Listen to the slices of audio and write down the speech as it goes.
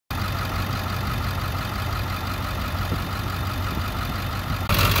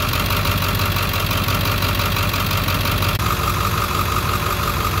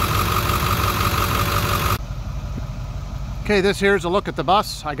Okay, this here's a look at the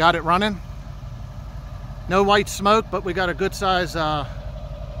bus. I got it running. No white smoke, but we got a good size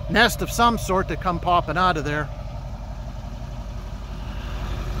nest of some sort that come popping out of there.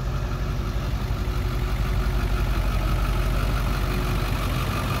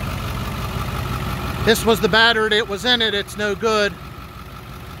 This was the battery that was in it. It's no good.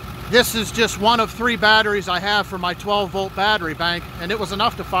 This is just one of 3 batteries I have for my 12-volt battery bank, and it was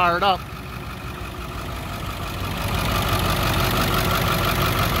enough to fire it up.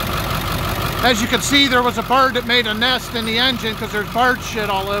 As you can see, there was a bird that made a nest in the engine because there's bird shit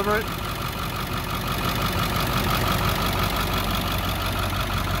all over it.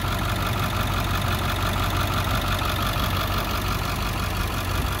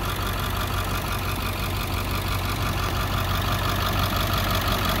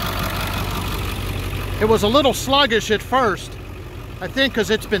 It was a little sluggish at first, I think because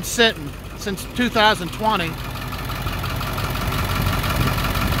it's been sitting since 2020.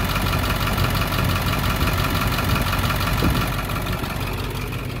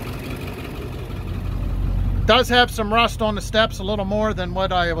 Does have some rust on the steps, a little more than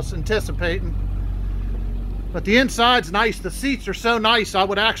what I was anticipating. But the inside's nice. The seats are so nice, I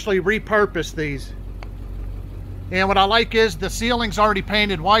would actually repurpose these. And what I like is the ceiling's already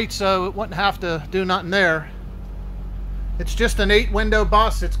painted white, so it wouldn't have to do nothing there. It's just an 8-window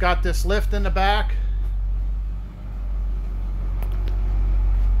bus. It's got this lift in the back.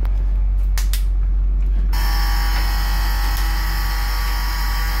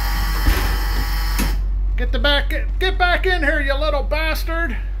 Get back in here, you little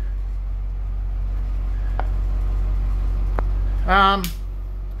bastard. Well,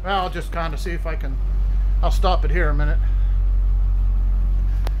 I'll just kind of see if I can. I'll stop it here a minute.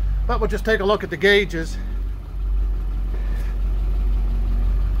 But we'll just take a look at the gauges.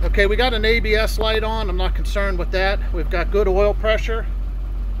 Okay, we got an ABS light on. I'm not concerned with that. We've got good oil pressure.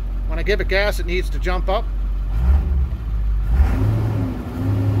 When I give it gas, it needs to jump up.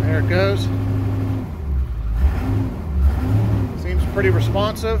 There it goes. Seems pretty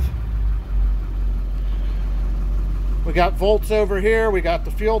responsive. We got volts over here. We got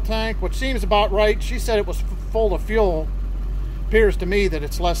the fuel tank, which seems about right. She said it was full of fuel. Appears to me that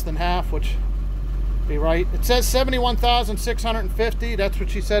it's less than half, which would be right. It says 71,650. That's what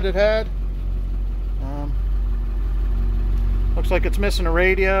she said it had. Looks like it's missing a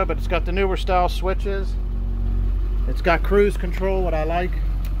radio, but it's got the newer style switches. It's got cruise control, what I like.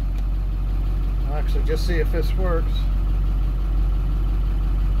 I'll actually just see if this works.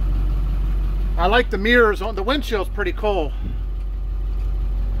 I like the mirrors on the windshield's pretty cool.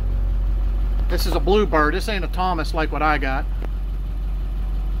 This is a Bluebird. This ain't a Thomas like what I got.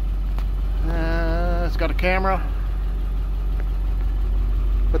 It's got a camera,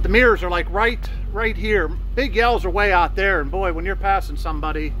 but the mirrors are like right here. Big yells are way out there, and boy, when you're passing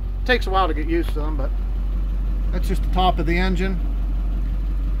somebody, it takes a while to get used to them. But that's just the top of the engine.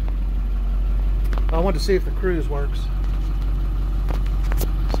 I want to see if the cruise works.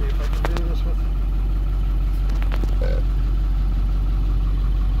 See if I can do this with.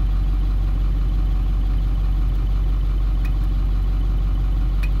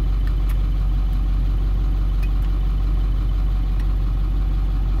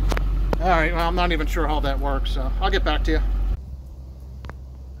 Alright, well, I'm not even sure how that works, so I'll get back to you.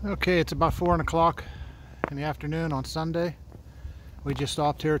 Okay, it's about 4 o'clock in the afternoon on Sunday. We just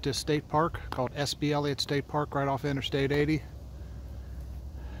stopped here at this state park called S.B. Elliott State Park right off Interstate 80.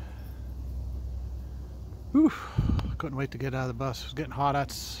 Whew, couldn't wait to get out of the bus. It's getting hot.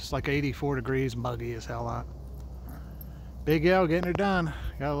 It's like 84 degrees, muggy as hell out. Big Al getting her done.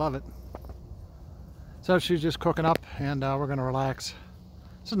 Gotta love it. So she's just cooking up, and we're gonna relax.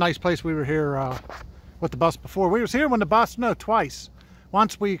 It's a nice place. We were here with the bus before. We was here when the bus, no, twice.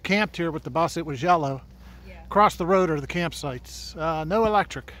 Once we camped here with the bus, it was yellow. Yeah. Across the road are the campsites. No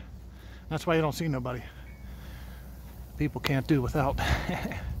electric. That's why you don't see nobody. People can't do without.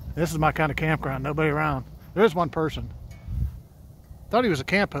 This is my kind of campground, nobody around. There is one person. Thought he was a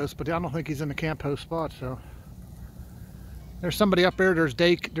camp host, but I don't think he's in the camp host spot, so. There's somebody up there. There's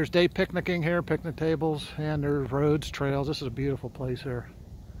day picnicking here, picnic tables, and there's roads, trails. This is a beautiful place here.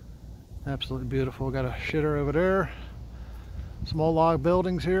 Absolutely beautiful. Got a shitter over there. Small log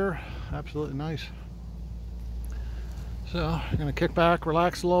buildings here. Absolutely nice. So I'm gonna kick back,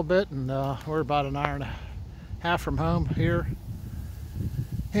 relax a little bit, and we're about an hour and a half from home here.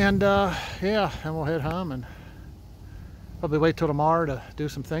 And yeah, and we'll head home and probably wait till tomorrow to do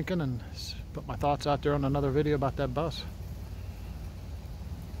some thinking and put my thoughts out there on another video about that bus.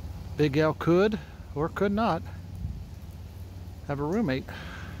 Big Al could or could not have a roommate.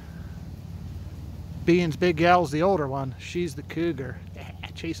 Bean's big gal's the older one. She's the cougar.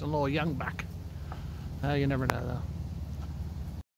 Chasing a little young buck. You never know though.